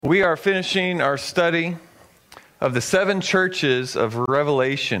We are finishing our study of the 7 churches of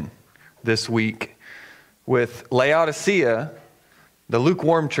Revelation this week with Laodicea, the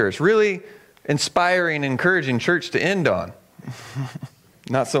Lukewarm Church. Really inspiring, encouraging church to end on.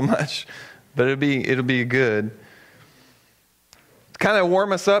 Not so much, but it'll be good. Kind of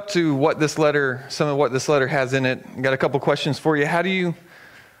warm us up to some of what this letter has in it. Got a couple questions for you. How do you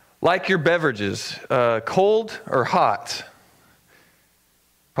like your beverages? Cold or hot?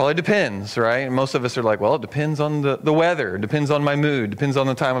 Probably depends, right? Most of us are like, well, it depends on the weather, it depends on my mood, depends on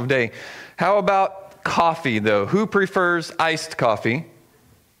the time of day. How about coffee, though? Who prefers iced coffee?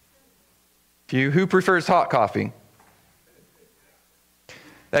 Who prefers hot coffee?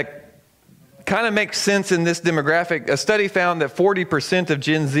 That kind of makes sense in this demographic. A study found that 40% of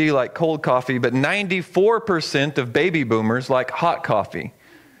Gen Z like cold coffee, but 94% of baby boomers like hot coffee.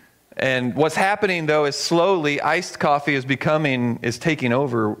 And what's happening, though, is slowly iced coffee is taking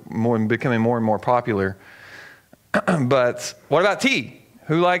over more and becoming more and more popular. But what about tea?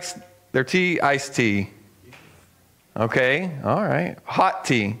 Who likes their tea? Iced tea. Okay, all right. Hot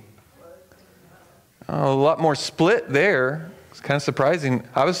tea. Oh, a lot more split there. It's kind of surprising.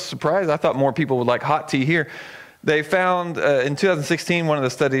 I was surprised. I thought more people would like hot tea here. They found in 2016, one of the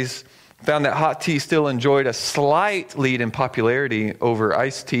studies found that hot tea still enjoyed a slight lead in popularity over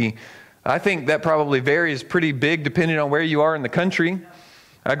iced tea. I think that probably varies pretty big depending on where you are in the country.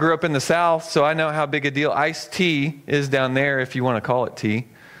 I grew up in the South, so I know how big a deal iced tea is down there, if you want to call it tea.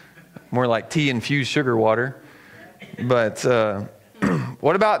 More like tea-infused sugar water. But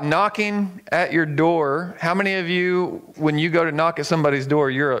what about knocking at your door? How many of you, when you go to knock at somebody's door,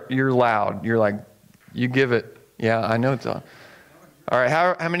 you're loud? You're like, you give it, yeah, I know it's on. All right,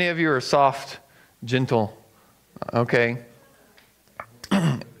 how many of you are soft, gentle? Okay.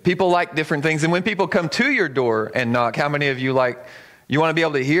 People like different things. And when people come to your door and knock, how many of you want to be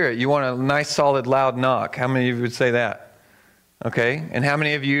able to hear it? You want a nice, solid, loud knock. How many of you would say that? Okay. And how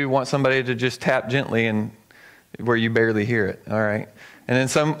many of you want somebody to just tap gently and where you barely hear it? All right. And then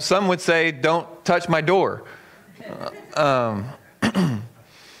some would say, don't touch my door. Todd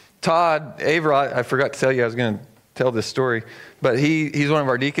Averott, I forgot to tell you, I was going to tell this story, but he's one of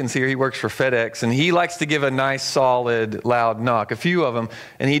our deacons here. He works for FedEx, and he likes to give a nice, solid, loud knock, a few of them.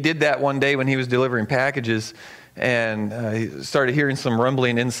 And he did that one day when he was delivering packages, and he started hearing some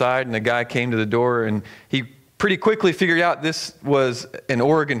rumbling inside, and a guy came to the door, and he pretty quickly figured out this was an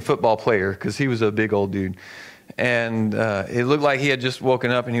Oregon football player because he was a big old dude. And it looked like he had just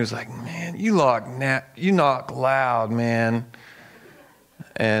woken up, and he was like, man, you knock loud, man.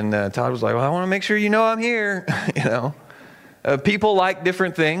 And Todd was like, well, I want to make sure you know I'm here. People like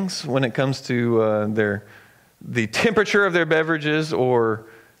different things when it comes to the temperature of their beverages or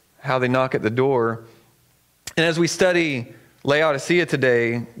how they knock at the door. And as we study Laodicea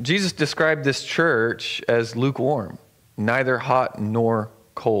today, Jesus described this church as lukewarm, neither hot nor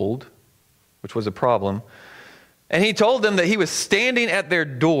cold, which was a problem. And he told them that he was standing at their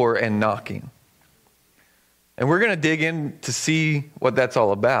door and knocking. And we're going to dig in to see what that's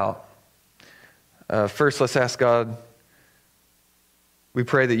all about. First, let's ask God. We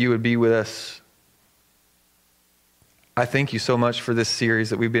pray that you would be with us. I thank you so much for this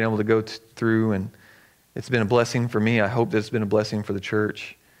series that we've been able to go through, and it's been a blessing for me. I hope that it's been a blessing for the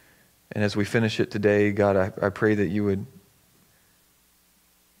church. And as we finish it today, God, I pray that you would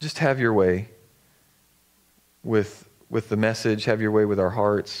just have your way with the message, have your way with our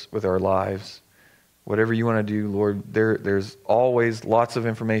hearts, with our lives. Whatever you want to do, Lord, there's always lots of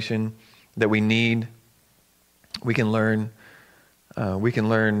information that we need. We can learn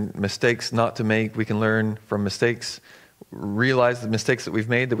mistakes not to make. We can learn from mistakes, realize the mistakes that we've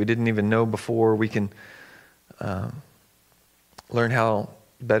made that we didn't even know before. We can learn how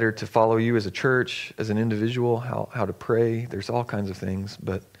better to follow you as a church, as an individual, how to pray. There's all kinds of things.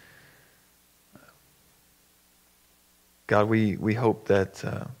 But God, we hope that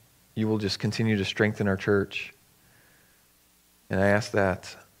you will just continue to strengthen our church. And I ask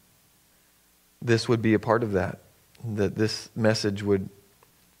that this would be a part of that this message would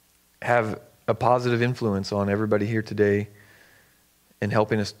have a positive influence on everybody here today in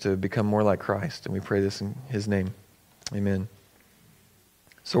helping us to become more like Christ. And we pray this in his name. Amen.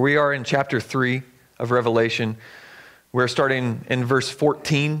 So we are in chapter 3 of Revelation. We're starting in verse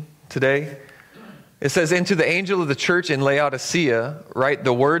 14 today. It says, "And to the angel of the church in Laodicea, write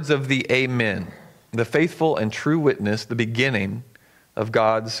the words of the Amen, the faithful and true witness, the beginning of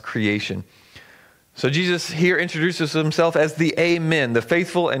God's creation." So Jesus here introduces himself as the Amen, the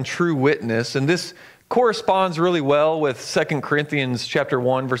faithful and true witness. And this corresponds really well with 2 Corinthians chapter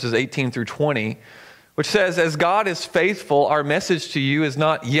 1, verses 18 through 20, which says, as God is faithful, our message to you is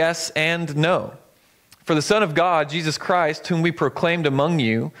not yes and no. For the Son of God, Jesus Christ, whom we proclaimed among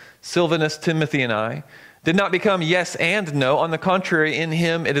you, Silvanus, Timothy, and I, did not become yes and no. On the contrary, in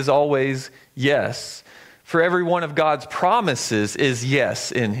him it is always yes. For every one of God's promises is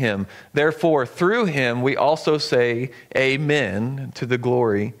yes in him. Therefore, through him we also say amen to the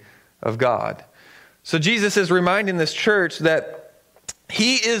glory of God. So Jesus is reminding this church that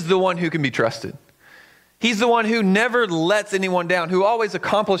he is the one who can be trusted. He's the one who never lets anyone down, who always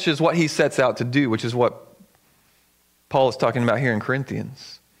accomplishes what he sets out to do, which is what Paul is talking about here in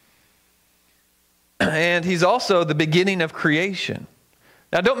Corinthians. And he's also the beginning of creation.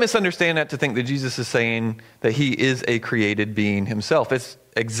 Now, don't misunderstand that to think that Jesus is saying that he is a created being himself. It's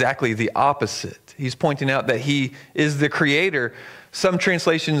exactly the opposite. He's pointing out that he is the creator. Some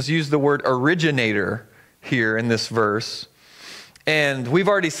translations use the word originator here in this verse. And we've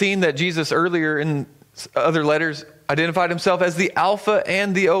already seen that Jesus earlier in other letters identified himself as the Alpha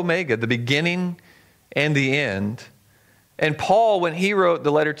and the Omega, the beginning and the end. And Paul, when he wrote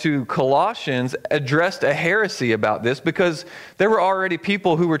the letter to Colossians, addressed a heresy about this because there were already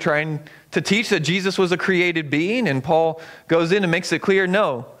people who were trying to teach that Jesus was a created being. And Paul goes in and makes it clear,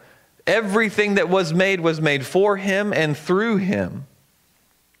 no, everything that was made for him and through him.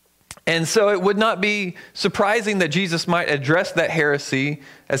 And so it would not be surprising that Jesus might address that heresy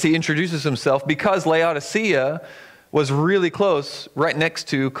as he introduces himself, because Laodicea was really close right next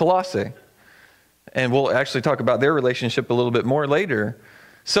to Colossae. And we'll actually talk about their relationship a little bit more later.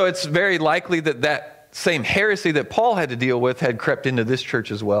 So it's very likely that that same heresy that Paul had to deal with had crept into this church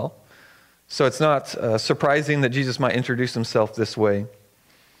as well. So it's not surprising that Jesus might introduce himself this way.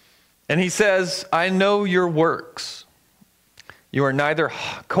 And he says, I know your works. You are neither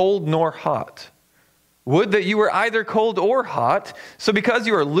cold nor hot. Would that you were either cold or hot. So because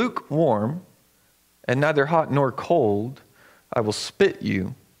you are lukewarm and neither hot nor cold, I will spit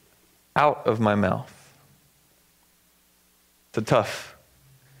you out of my mouth. It's a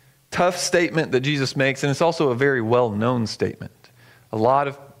tough statement that Jesus makes, and it's also a very well-known statement. A lot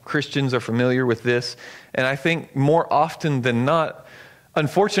of Christians are familiar with this, and I think more often than not,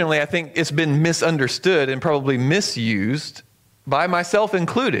 unfortunately, I think it's been misunderstood and probably misused, by myself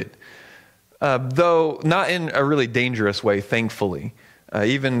included, though not in a really dangerous way, thankfully.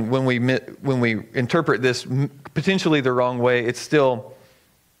 Even when we interpret this potentially the wrong way, it's still,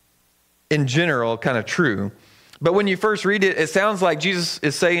 in general, kind of true. But when you first read it, it sounds like Jesus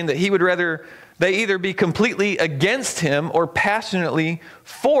is saying that he would rather they either be completely against him or passionately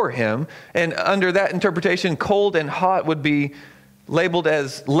for him. And under that interpretation, cold and hot would be labeled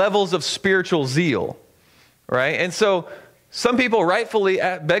as levels of spiritual zeal, right? And so some people rightfully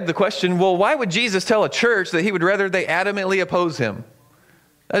beg the question, well, why would Jesus tell a church that he would rather they adamantly oppose him?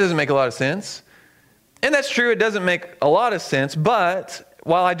 That doesn't make a lot of sense. And that's true, it doesn't make a lot of sense, but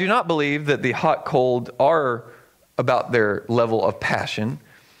while I do not believe that the hot-cold are about their level of passion,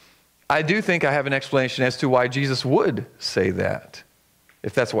 I do think I have an explanation as to why Jesus would say that,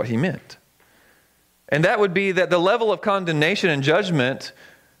 if that's what he meant. And that would be that the level of condemnation and judgment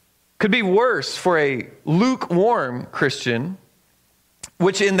could be worse for a lukewarm Christian,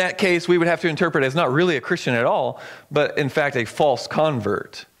 which in that case we would have to interpret as not really a Christian at all, but in fact a false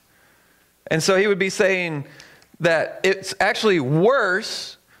convert. And so he would be saying that it's actually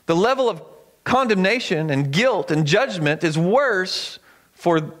worse, the level of condemnation and guilt and judgment is worse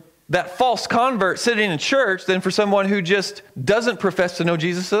for that false convert sitting in church than for someone who just doesn't profess to know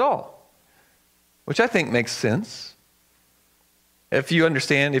Jesus at all, which I think makes sense. If you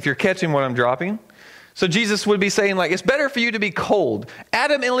understand, if you're catching what I'm dropping. So Jesus would be saying, like, it's better for you to be cold,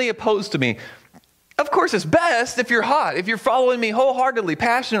 adamantly opposed to me. Of course, it's best if you're hot, if you're following me wholeheartedly,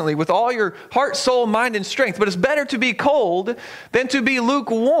 passionately, with all your heart, soul, mind, and strength. But it's better to be cold than to be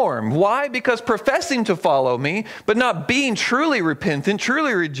lukewarm. Why? Because professing to follow me, but not being truly repentant,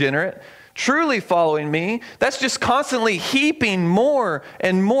 truly regenerate, truly following me, that's just constantly heaping more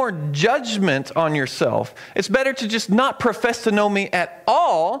and more judgment on yourself. It's better to just not profess to know me at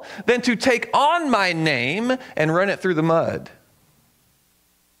all than to take on my name and run it through the mud.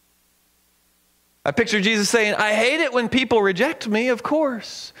 I picture Jesus saying, I hate it when people reject me, of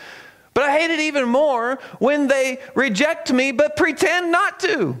course. But I hate it even more when they reject me but pretend not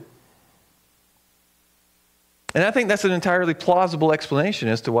to. And I think that's an entirely plausible explanation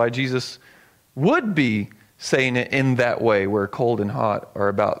as to why Jesus would be saying it in that way, where cold and hot are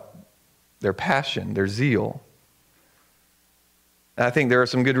about their passion, their zeal. And I think there are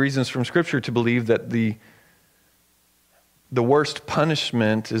some good reasons from Scripture to believe that the worst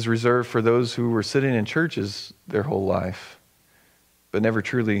punishment is reserved for those who were sitting in churches their whole life, but never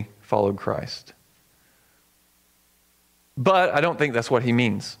truly followed Christ. But I don't think that's what he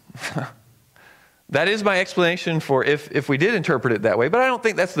means. That is my explanation for if we did interpret it that way, but I don't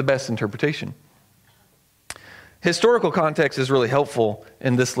think that's the best interpretation. Historical context is really helpful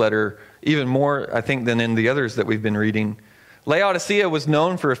in this letter, even more, I think, than in the others that we've been reading. Laodicea was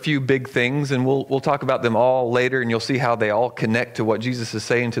known for a few big things, and we'll talk about them all later, and you'll see how they all connect to what Jesus is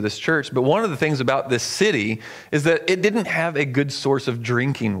saying to this church. But one of the things about this city is that it didn't have a good source of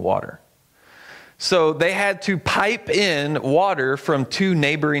drinking water. So they had to pipe in water from two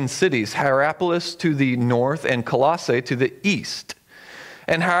neighboring cities, Hierapolis to the north and Colossae to the east.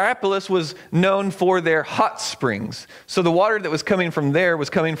 And Hierapolis was known for their hot springs. So the water that was coming from there was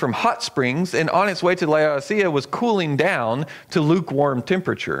coming from hot springs, and on its way to Laodicea was cooling down to lukewarm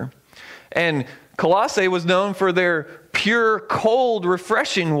temperature. And Colossae was known for their pure, cold,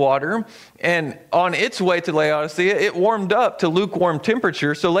 refreshing water, and on its way to Laodicea, it warmed up to lukewarm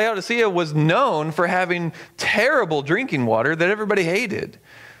temperature. So Laodicea was known for having terrible drinking water that everybody hated.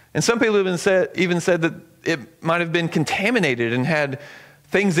 And some people even said that it might have been contaminated and had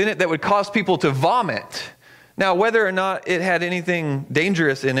things in it that would cause people to vomit. Now, whether or not it had anything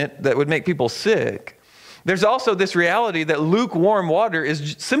dangerous in it that would make people sick, there's also this reality that lukewarm water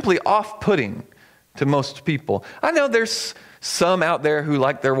is simply off-putting to most people. I know there's some out there who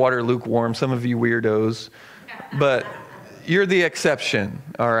like their water lukewarm, some of you weirdos, but you're the exception,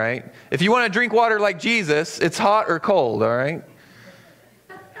 all right? If you want to drink water like Jesus, it's hot or cold, all right?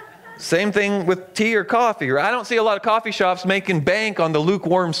 Same thing with tea or coffee, right? I don't see a lot of coffee shops making bank on the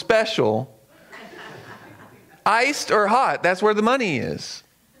lukewarm special. Iced or hot, that's where the money is.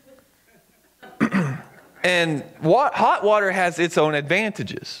 And hot water has its own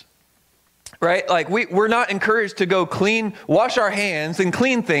advantages, right? Like we're not encouraged to go wash our hands and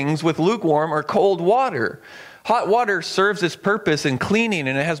clean things with lukewarm or cold water. Hot water serves its purpose in cleaning,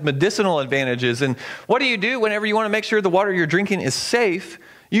 and it has medicinal advantages. And what do you do whenever you want to make sure the water you're drinking is safe?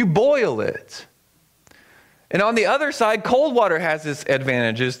 You boil it. And on the other side, cold water has its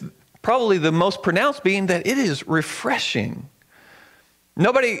advantages, probably the most pronounced being that it is refreshing.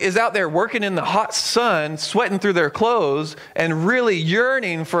 Nobody is out there working in the hot sun, sweating through their clothes, and really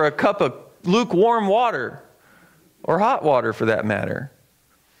yearning for a cup of lukewarm water, or hot water for that matter.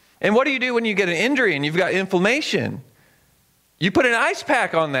 And what do you do when you get an injury and you've got inflammation? You put an ice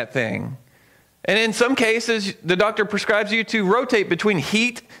pack on that thing. And in some cases, the doctor prescribes you to rotate between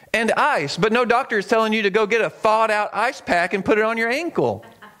heat and ice. But no doctor is telling you to go get a thawed-out ice pack and put it on your ankle.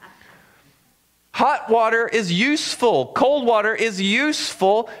 Hot water is useful. Cold water is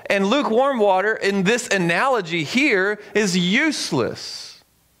useful. And lukewarm water, in this analogy here, is useless.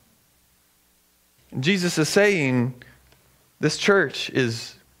 Jesus is saying this church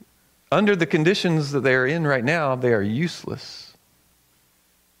is, under the conditions that they are in right now, they are useless.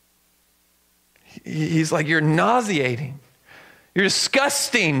 He's like, you're nauseating. You're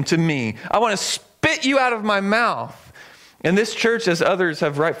disgusting to me. I want to spit you out of my mouth. And this church, as others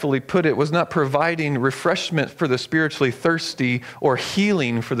have rightfully put it, was not providing refreshment for the spiritually thirsty or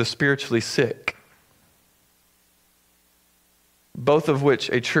healing for the spiritually sick, both of which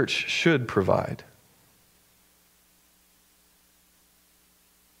a church should provide.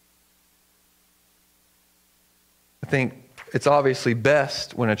 I think it's obviously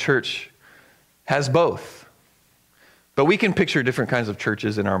best when a church has both. But we can picture different kinds of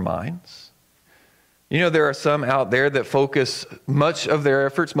churches in our minds. You know, there are some out there that focus most of their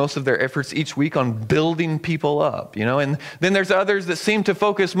efforts each week on building people up, you know, and then there's others that seem to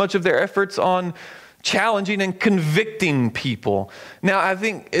focus much of their efforts on challenging and convicting people. Now, I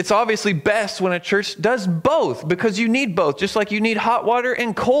think it's obviously best when a church does both, because you need both, just like you need hot water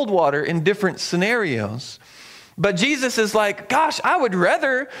and cold water in different scenarios. But Jesus is like, gosh, I would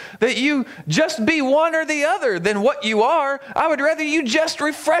rather that you just be one or the other than what you are. I would rather you just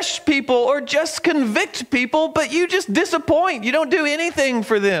refresh people or just convict people, but you just disappoint. You don't do anything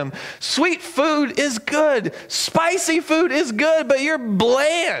for them. Sweet food is good. Spicy food is good, but you're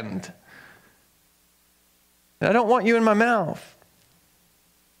bland. And I don't want you in my mouth.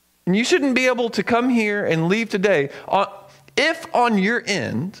 And you shouldn't be able to come here and leave today. If on your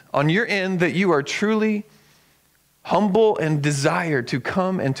end that you are truly humble and desire to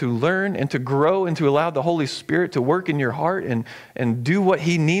come and to learn and to grow and to allow the Holy Spirit to work in your heart and do what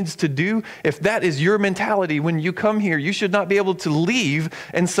He needs to do, if that is your mentality when you come here, you should not be able to leave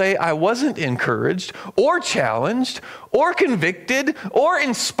and say, I wasn't encouraged or challenged or convicted or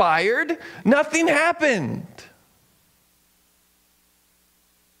inspired. Nothing happened.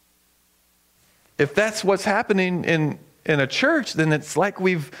 If that's what's happening in a church, then it's like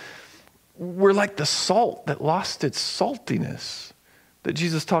we're like the salt that lost its saltiness. that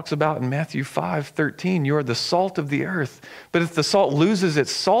Jesus talks about in Matthew 5:13. You are the salt of the earth. But if the salt loses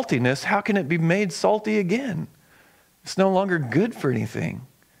its saltiness, how can it be made salty again? It's no longer good for anything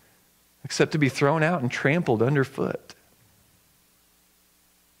except to be thrown out and trampled underfoot.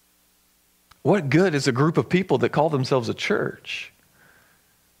 What good is a group of people that call themselves a church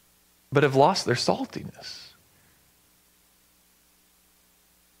but have lost their saltiness?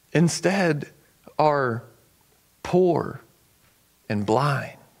 Instead, are poor and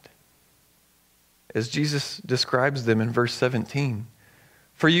blind, as Jesus describes them in verse 17.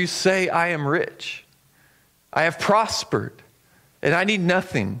 For you say, I am rich, I have prospered, and I need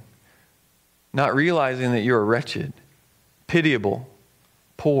nothing, not realizing that you are wretched, pitiable,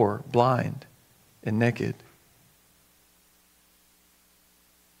 poor, blind, and naked.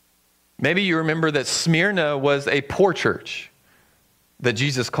 Maybe you remember that Smyrna was a poor church that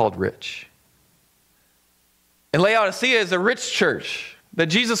Jesus called rich. And Laodicea is a rich church that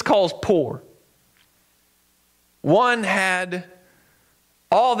Jesus calls poor. One had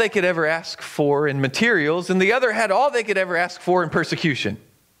all they could ever ask for in materials, and the other had all they could ever ask for in persecution.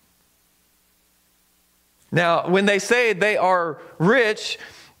 Now, when they say they are rich,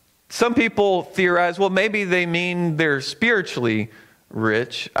 some people theorize, well, maybe they mean they're spiritually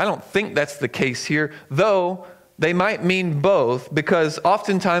rich. I don't think that's the case here, though they might mean both, because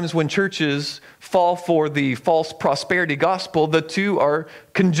oftentimes when churches fall for the false prosperity gospel, the two are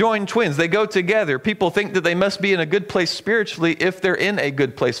conjoined twins. They go together. People think that they must be in a good place spiritually if they're in a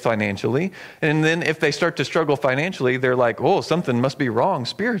good place financially. And then if they start to struggle financially, they're like, oh, something must be wrong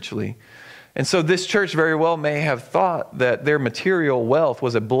spiritually. And so this church very well may have thought that their material wealth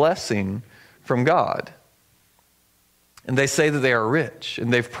was a blessing from God. And they say that they are rich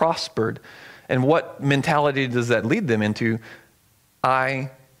and they've prospered. And what mentality does that lead them into?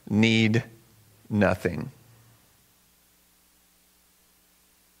 I need nothing.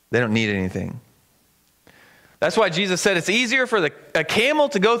 They don't need anything. That's why Jesus said it's easier for a camel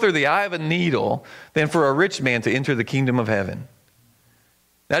to go through the eye of a needle than for a rich man to enter the kingdom of heaven.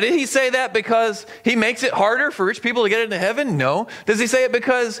 Now, did he say that because he makes it harder for rich people to get into heaven? No. Does he say it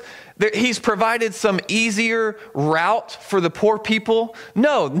because he's provided some easier route for the poor people?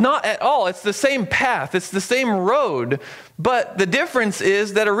 No, not at all. It's the same path. It's the same road. But the difference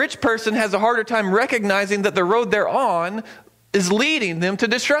is that a rich person has a harder time recognizing that the road they're on is leading them to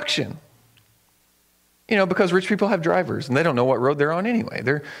destruction. You know, because rich people have drivers and they don't know what road they're on anyway.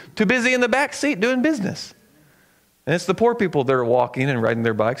 They're too busy in the back seat doing business. And it's the poor people that are walking and riding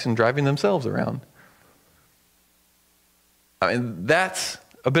their bikes and driving themselves around. I mean, that's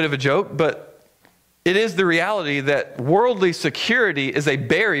a bit of a joke, but it is the reality that worldly security is a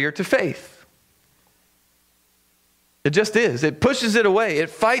barrier to faith. It just is. It pushes it away. It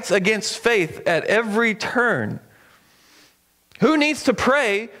fights against faith at every turn. Who needs to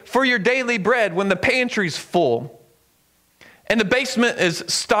pray for your daily bread when the pantry's full and the basement is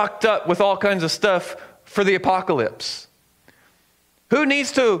stocked up with all kinds of stuff for the apocalypse? Who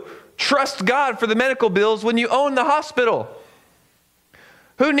needs to trust God for the medical bills when you own the hospital?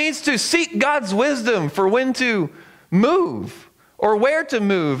 Who needs to seek God's wisdom for when to move or where to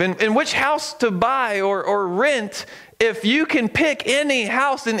move and which house to buy or rent if you can pick any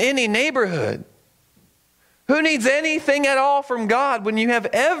house in any neighborhood? Who needs anything at all from God when you have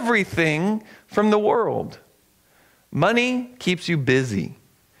everything from the world? Money keeps you busy.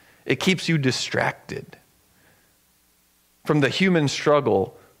 It keeps you distracted from the human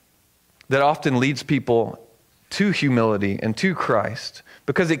struggle that often leads people to humility and to Christ,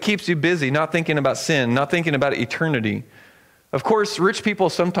 because it keeps you busy, not thinking about sin, not thinking about eternity. Of course, rich people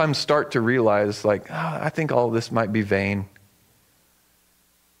sometimes start to realize, I think all of this might be vain.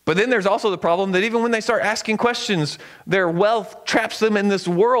 But then there's also the problem that even when they start asking questions, their wealth traps them in this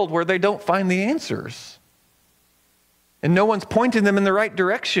world where they don't find the answers. And no one's pointing them in the right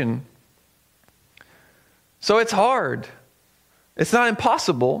direction. So it's hard. It's not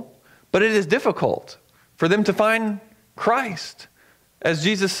impossible, but it is difficult for them to find Christ. As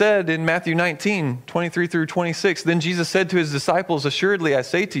Jesus said in Matthew 19, 23 through 26, then Jesus said to his disciples, assuredly I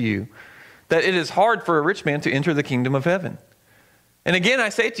say to you, that it is hard for a rich man to enter the kingdom of heaven. And again, I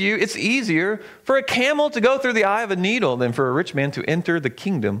say to you, it's easier for a camel to go through the eye of a needle than for a rich man to enter the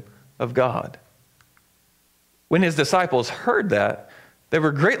kingdom of God. When his disciples heard that, they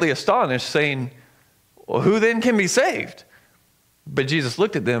were greatly astonished, saying, well, who then can be saved? But Jesus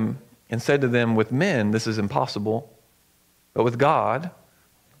looked at them and said to them, with men this is impossible, but with God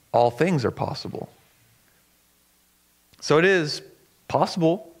all things are possible. So it is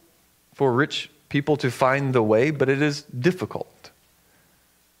possible for rich people to find the way, but it is difficult.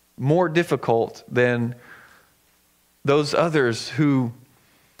 More difficult than those others who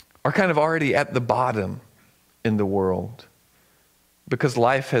are kind of already at the bottom in the world because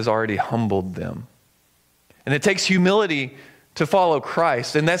life has already humbled them. And it takes humility to follow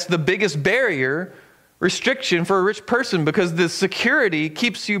Christ. And that's the biggest barrier, restriction for a rich person, because the security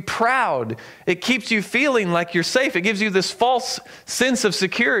keeps you proud. It keeps you feeling like you're safe. It gives you this false sense of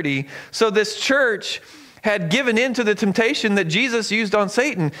security. So this church had given in to the temptation that Jesus used on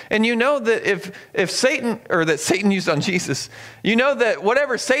Satan. And you know that if Satan, or that Satan used on Jesus, you know that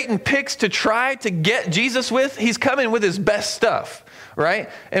whatever Satan picks to try to get Jesus with, he's coming with his best stuff,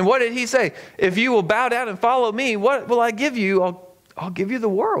 right? And what did he say? If you will bow down and follow me, what will I give you? I'll give you the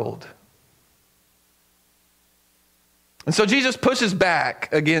world. And so Jesus pushes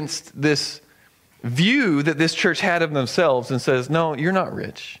back against this view that this church had of themselves and says, no, you're not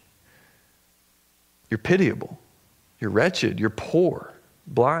rich. You're pitiable. You're wretched. You're poor,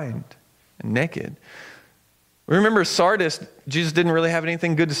 blind, and naked. Remember Sardis, Jesus didn't really have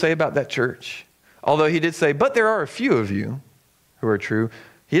anything good to say about that church. Although he did say, but there are a few of you who are true.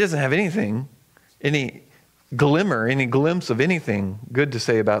 He doesn't have anything, any glimmer, any glimpse of anything good to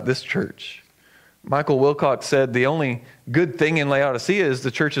say about this church. Michael Wilcox said the only good thing in Laodicea is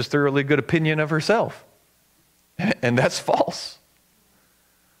the church's thoroughly good opinion of herself. And that's false.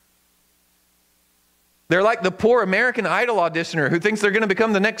 They're like the poor American Idol auditioner who thinks they're going to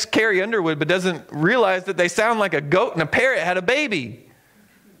become the next Carrie Underwood but doesn't realize that they sound like a goat and a parrot had a baby.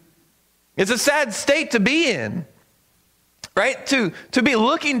 It's a sad state to be in, right? To be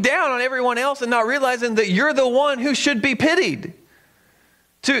looking down on everyone else and not realizing that you're the one who should be pitied.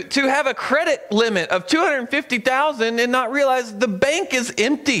 To have a credit limit of $250,000 and not realize the bank is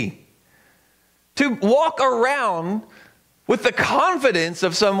empty. To walk around with the confidence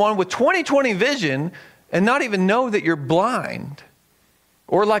of someone with 20/20 vision and not even know that you're blind.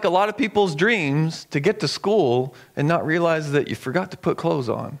 Or like a lot of people's dreams, to get to school and not realize that you forgot to put clothes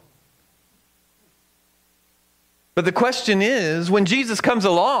on. But the question is, when Jesus comes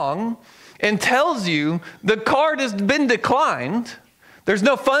along and tells you the card has been declined, there's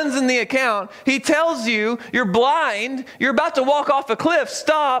no funds in the account. He tells you you're blind, you're about to walk off a cliff,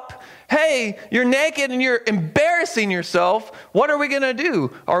 stop. Hey, you're naked and you're embarrassing yourself. What are we going to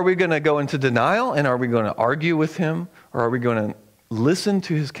do? Are we going to go into denial and are we going to argue with him? Or are we going to listen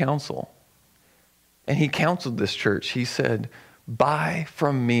to his counsel? And he counseled this church. He said, buy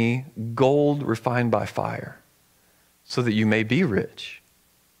from me gold refined by fire so that you may be rich,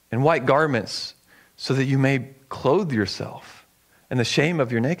 and white garments so that you may clothe yourself, and the shame of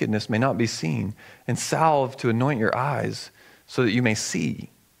your nakedness may not be seen, and salve to anoint your eyes so that you may see.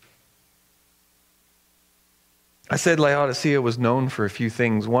 I said Laodicea was known for a few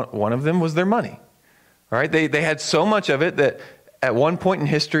things. One of them was their money. All right, they had so much of it that at one point in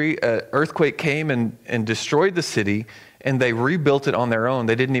history, an earthquake came and destroyed the city, and they rebuilt it on their own.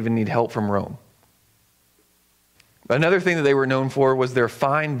 They didn't even need help from Rome. Another thing that they were known for was their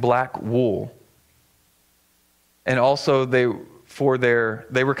fine black wool. And also they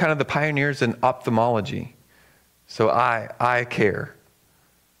were kind of the pioneers in ophthalmology. So eye care.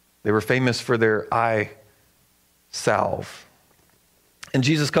 They were famous for their eye salve. And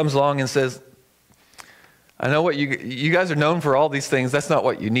Jesus comes along and says, I know what you guys are known for all these things. That's not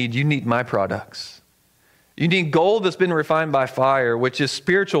what you need. You need my products. You need gold that's been refined by fire, which is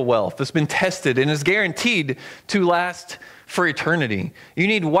spiritual wealth that's been tested and is guaranteed to last for eternity. You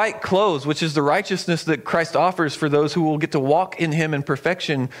need white clothes, which is the righteousness that Christ offers for those who will get to walk in him in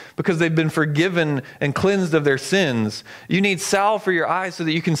perfection because they've been forgiven and cleansed of their sins. You need salve for your eyes so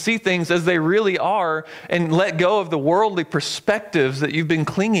that you can see things as they really are and let go of the worldly perspectives that you've been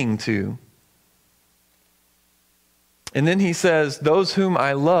clinging to. And then he says, those whom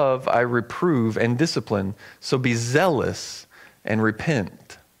I love, I reprove and discipline. So be zealous and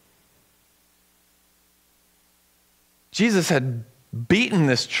repent. Jesus had beaten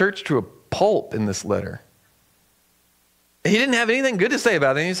this church to a pulp in this letter. He didn't have anything good to say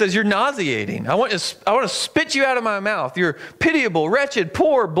about it. And he says, you're nauseating. I want to spit you out of my mouth. You're pitiable, wretched,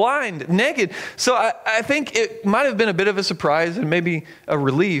 poor, blind, naked. So I think it might have been a bit of a surprise and maybe a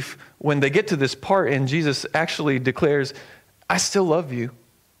relief when they get to this part and Jesus actually declares, I still love you.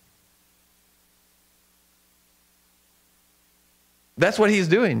 That's what he's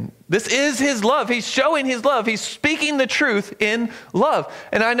doing. This is his love. He's showing his love. He's speaking the truth in love.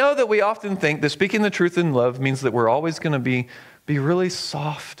 And I know that we often think that speaking the truth in love means that we're always going to be really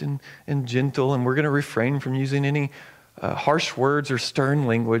soft and gentle, and we're going to refrain from using any harsh words or stern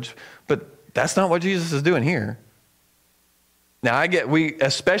language. But that's not what Jesus is doing here. Now, we,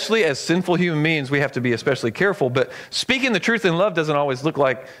 especially as sinful human beings, we have to be especially careful. But speaking the truth in love doesn't always look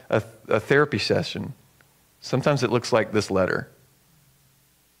like a therapy session. Sometimes it looks like this letter.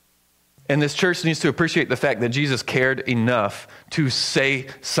 And this church needs to appreciate the fact that Jesus cared enough to say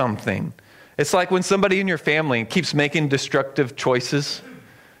something. It's like when somebody in your family keeps making destructive choices,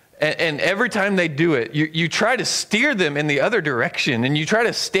 and every time they do it, you try to steer them in the other direction, and you try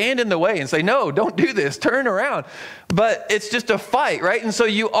to stand in the way and say, no, don't do this, turn around. But it's just a fight, right? And so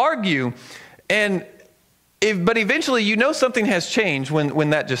you argue, but eventually you know something has changed when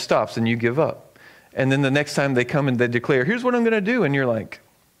that just stops and you give up. And then the next time they come and they declare, here's what I'm going to do, and you're like,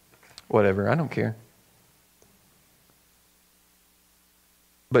 whatever, I don't care.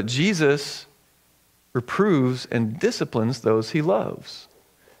 But Jesus reproves and disciplines those he loves.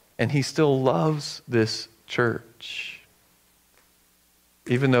 And he still loves this church.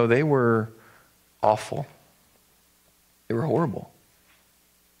 Even though they were awful. They were horrible.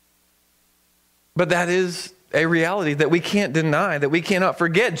 But that is a reality that we can't deny, that we cannot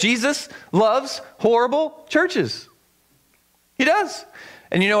forget. Jesus loves horrible churches. He does.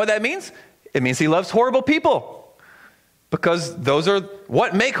 And you know what that means? It means he loves horrible people. Because those are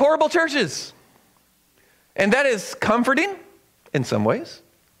what make horrible churches. And that is comforting in some ways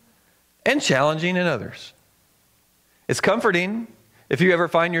and challenging in others. It's comforting if you ever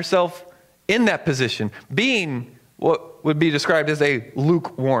find yourself in that position, being what would be described as a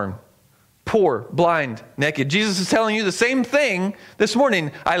lukewarm, poor, blind, naked. Jesus is telling you the same thing this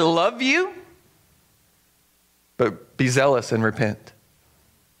morning. I love you, but be zealous and repent.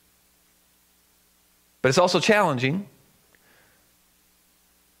 But it's also challenging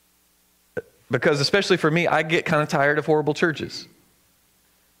because, especially for me, I get kind of tired of horrible churches.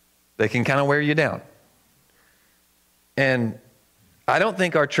 They can kind of wear you down. And I don't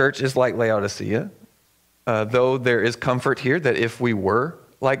think our church is like Laodicea, though there is comfort here that if we were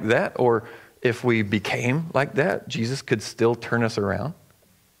like that, or if we became like that, Jesus could still turn us around.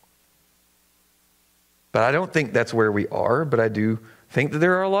 But I don't think that's where we are, but I do think that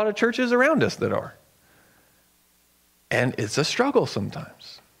there are a lot of churches around us that are. And it's a struggle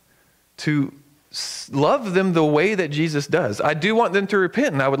sometimes to love them the way that Jesus does. I do want them to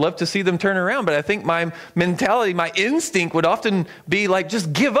repent, and I would love to see them turn around, but I think my mentality, my instinct would often be like,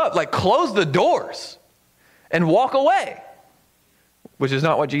 just give up, like close the doors and walk away, which is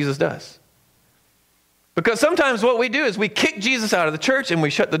not what Jesus does. Because sometimes what we do is we kick Jesus out of the church and we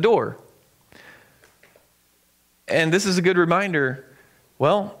shut the door. And this is a good reminder,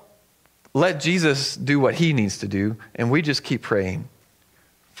 well, let Jesus do what he needs to do, and we just keep praying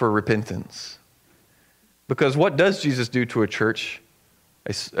for repentance. Because what does Jesus do to a church,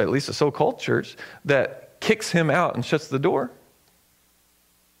 at least a so-called church, that kicks him out and shuts the door?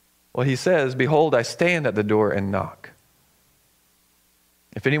 Well, he says, behold, I stand at the door and knock.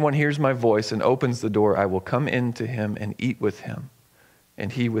 If anyone hears my voice and opens the door, I will come into him and eat with him,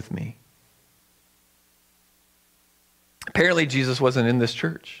 and he with me. Apparently, Jesus wasn't in this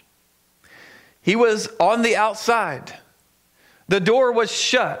church. He was on the outside. The door was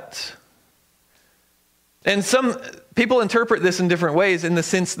shut. And some people interpret this in different ways in the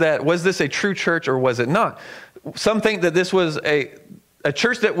sense that, was this a true church or was it not? Some think that this was a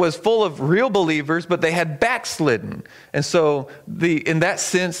church that was full of real believers, but they had backslidden. And so in that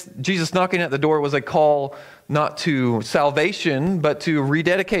sense, Jesus knocking at the door was a call not to salvation, but to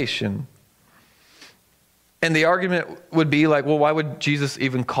rededication. And the argument would be like, well, why would Jesus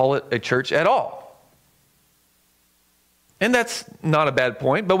even call it a church at all? And that's not a bad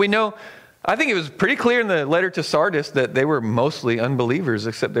point, but we know, I think it was pretty clear in the letter to Sardis that they were mostly unbelievers,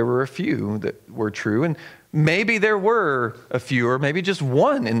 except there were a few that were true. And maybe there were a few, or maybe just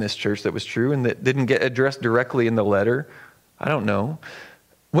one in this church that was true and that didn't get addressed directly in the letter. I don't know.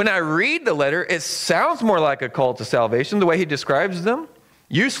 When I read the letter, it sounds more like a call to salvation, the way he describes them.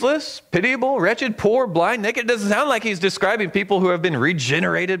 Useless, pitiable, wretched, poor, blind, naked. It doesn't sound like he's describing people who have been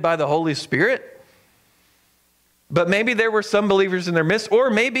regenerated by the Holy Spirit. But maybe there were some believers in their midst, or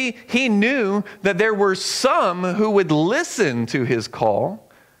maybe he knew that there were some who would listen to his call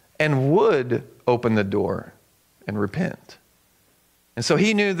and would open the door and repent. And so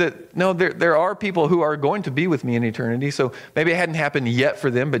he knew that, no, there are people who are going to be with me in eternity. So maybe it hadn't happened yet for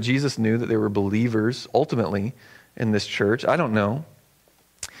them, but Jesus knew that there were believers ultimately in this church. I don't know.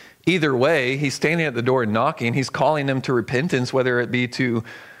 Either way, he's standing at the door and knocking. He's calling them to repentance, whether it be to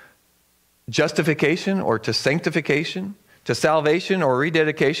justification or to sanctification, to salvation or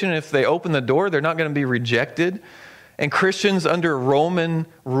rededication. If they open the door, they're not going to be rejected. And Christians under Roman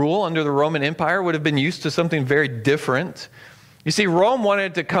rule, under the Roman Empire, would have been used to something very different. You see, Rome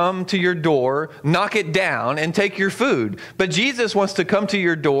wanted to come to your door, knock it down, and take your food. But Jesus wants to come to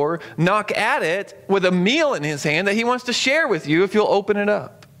your door, knock at it with a meal in his hand that he wants to share with you if you'll open it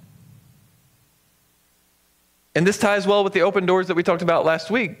up. And this ties well with the open doors that we talked about last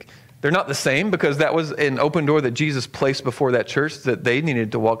week. They're not the same because that was an open door that Jesus placed before that church that they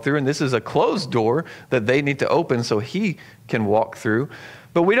needed to walk through. And this is a closed door that they need to open so he can walk through.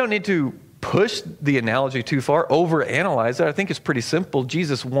 But we don't need to push the analogy too far, overanalyze it. I think it's pretty simple.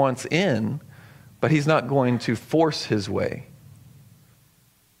 Jesus wants in, but he's not going to force his way.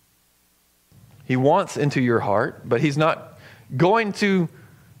 He wants into your heart, but he's not going to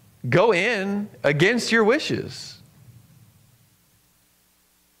go in against your wishes.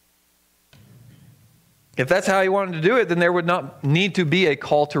 If that's how he wanted to do it, then there would not need to be a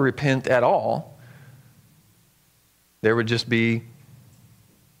call to repent at all. There would just be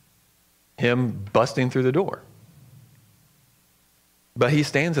him busting through the door. But he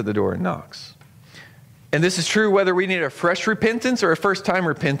stands at the door and knocks. And this is true whether we need a fresh repentance or a first-time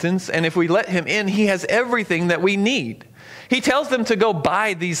repentance. And if we let him in, he has everything that we need. He tells them to go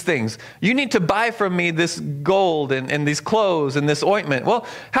buy these things. You need to buy from me this gold and these clothes and this ointment. Well,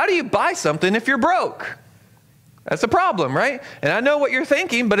 how do you buy something if you're broke? That's a problem, right? And I know what you're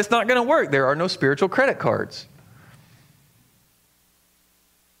thinking, but it's not going to work. There are no spiritual credit cards.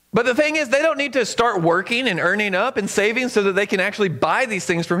 But the thing is, they don't need to start working and earning up and saving so that they can actually buy these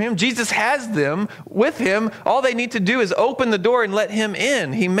things from him. Jesus has them with him. All they need to do is open the door and let him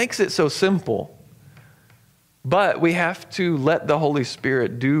in. He makes it so simple. But we have to let the Holy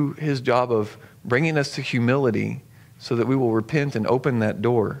Spirit do his job of bringing us to humility so that we will repent and open that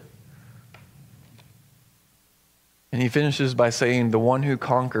door. And he finishes by saying, the one who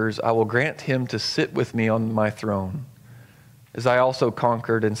conquers, I will grant him to sit with me on my throne, as I also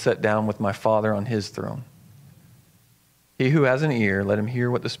conquered and sat down with my Father on his throne. He who has an ear, let him hear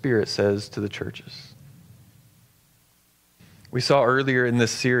what the Spirit says to the churches. We saw earlier in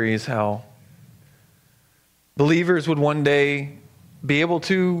this series how believers would one day be able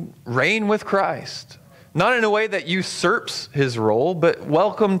to reign with Christ, not in a way that usurps his role, but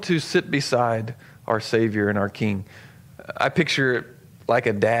welcome to sit beside our Savior and our King. I picture it like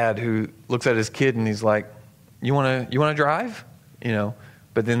a dad who looks at his kid and he's like, You want to drive?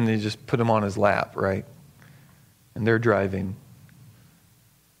 But then they just put him on his lap, right? And they're driving.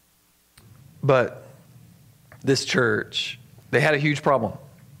 But this church, they had a huge problem.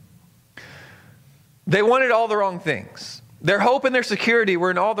 They wanted all the wrong things. Their hope and their security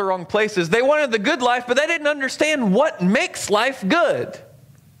were in all the wrong places. They wanted the good life, but they didn't understand what makes life good.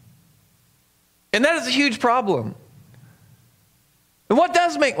 And that is a huge problem. And what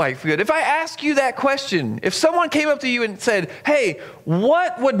does make life good? If I ask you that question, if someone came up to you and said, hey,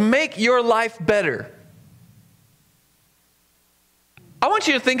 what would make your life better? I want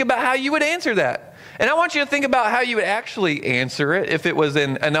you to think about how you would answer that. And I want you to think about how you would actually answer it if it was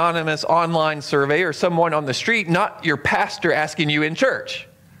an anonymous online survey or someone on the street, not your pastor asking you in church.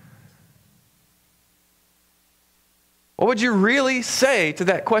 What would you really say to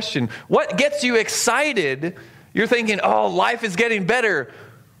that question? What gets you excited? You're thinking, oh, life is getting better.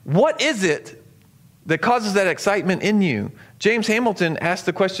 What is it that causes that excitement in you? James Hamilton asked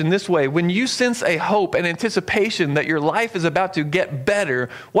the question this way: when you sense a hope and anticipation that your life is about to get better,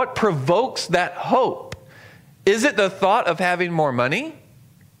 what provokes that hope? Is it the thought of having more money?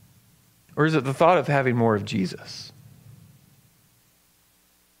 Or is it the thought of having more of Jesus?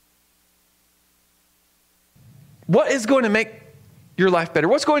 What is going to make your life better?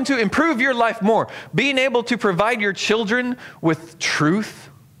 What's going to improve your life more? Being able to provide your children with truth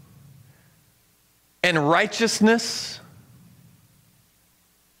and righteousness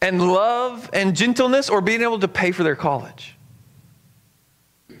and love and gentleness, or being able to pay for their college?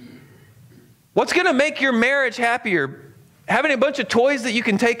 What's going to make your marriage happier? Having a bunch of toys that you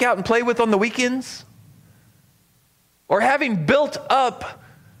can take out and play with on the weekends? Or having built up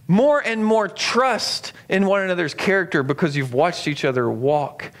more and more trust in one another's character because you've watched each other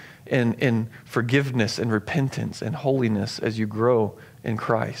walk in forgiveness and repentance and holiness as you grow in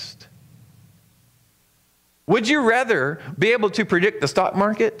Christ? Would you rather be able to predict the stock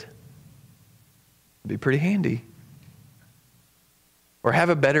market? It'd be pretty handy. Or have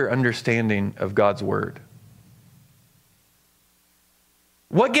a better understanding of God's Word?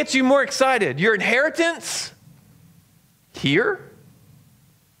 What gets you more excited? Your inheritance here?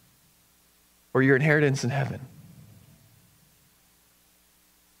 Or your inheritance in heaven?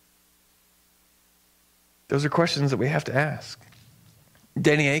 Those are questions that we have to ask.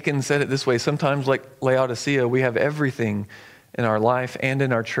 Danny Aiken said it this way: sometimes, like Laodicea, we have everything in our life and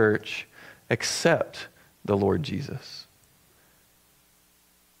in our church except the Lord Jesus.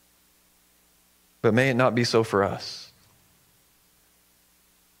 But may it not be so for us.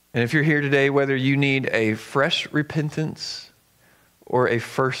 And if you're here today, whether you need a fresh repentance or a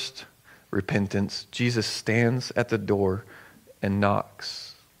first repentance. Jesus stands at the door and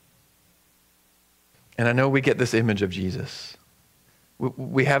knocks. And I know we get this image of Jesus.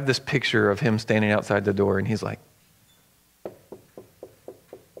 We have this picture of him standing outside the door, and he's like,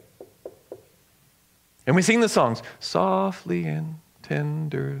 and we sing the songs, softly and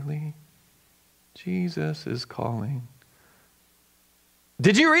tenderly, Jesus is calling.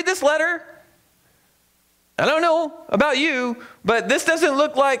 Did you read this letter? I don't know about you, but this doesn't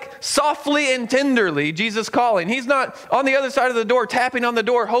look like softly and tenderly Jesus calling. He's not on the other side of the door, tapping on the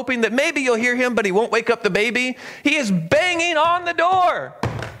door, hoping that maybe you'll hear him, but he won't wake up the baby. He is banging on the door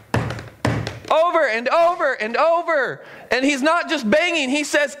over and over and over. And he's not just banging. He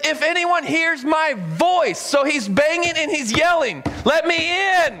says, if anyone hears my voice. So he's banging and he's yelling, let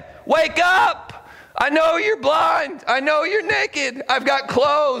me in, wake up. I know you're blind. I know you're naked. I've got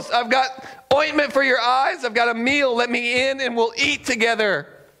clothes. I've got ointment for your eyes. I've got a meal. Let me in and we'll eat together.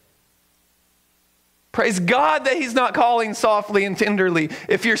 Praise God that he's not calling softly and tenderly.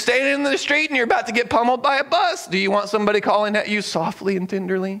 If you're standing in the street and you're about to get pummeled by a bus, do you want somebody calling at you softly and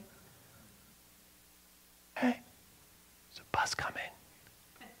tenderly? Hey, there's a bus coming.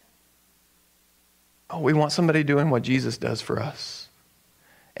 Oh, we want somebody doing what Jesus does for us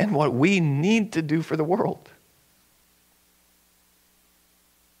and what we need to do for the world.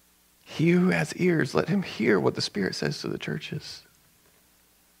 He who has ears, let him hear what the Spirit says to the churches.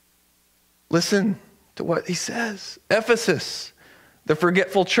 Listen to what he says. Ephesus, the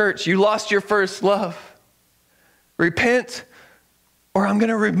forgetful church, you lost your first love. Repent, or I'm going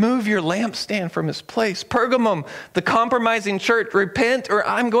to remove your lampstand from its place. Pergamum, the compromising church, repent, or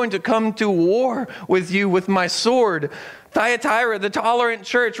I'm going to come to war with you with my sword. Thyatira, the tolerant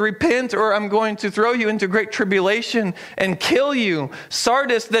church, repent or I'm going to throw you into great tribulation and kill you.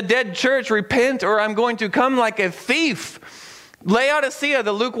 Sardis, the dead church, repent or I'm going to come like a thief. Laodicea,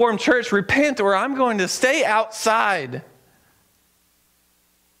 the lukewarm church, repent or I'm going to stay outside.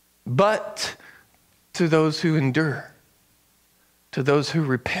 But to those who endure, to those who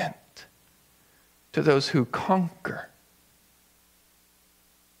repent, to those who conquer,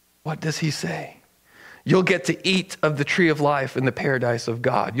 what does he say? You'll get to eat of the tree of life in the paradise of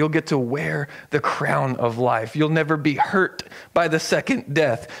God. You'll get to wear the crown of life. You'll never be hurt by the second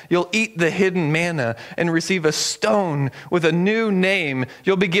death. You'll eat the hidden manna and receive a stone with a new name.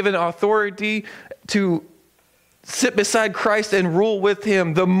 You'll be given authority to sit beside Christ and rule with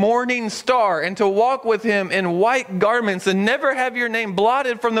him, the morning star, and to walk with him in white garments and never have your name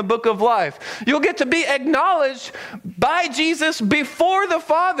blotted from the book of life. You'll get to be acknowledged by Jesus before the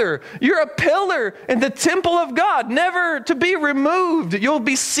Father. You're a pillar in the temple of God, never to be removed. You'll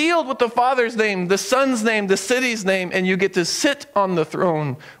be sealed with the Father's name, the Son's name, the city's name, and you get to sit on the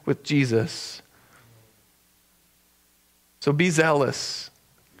throne with Jesus. So be zealous,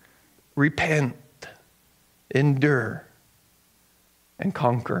 repent, endure, and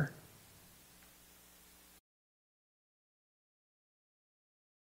conquer.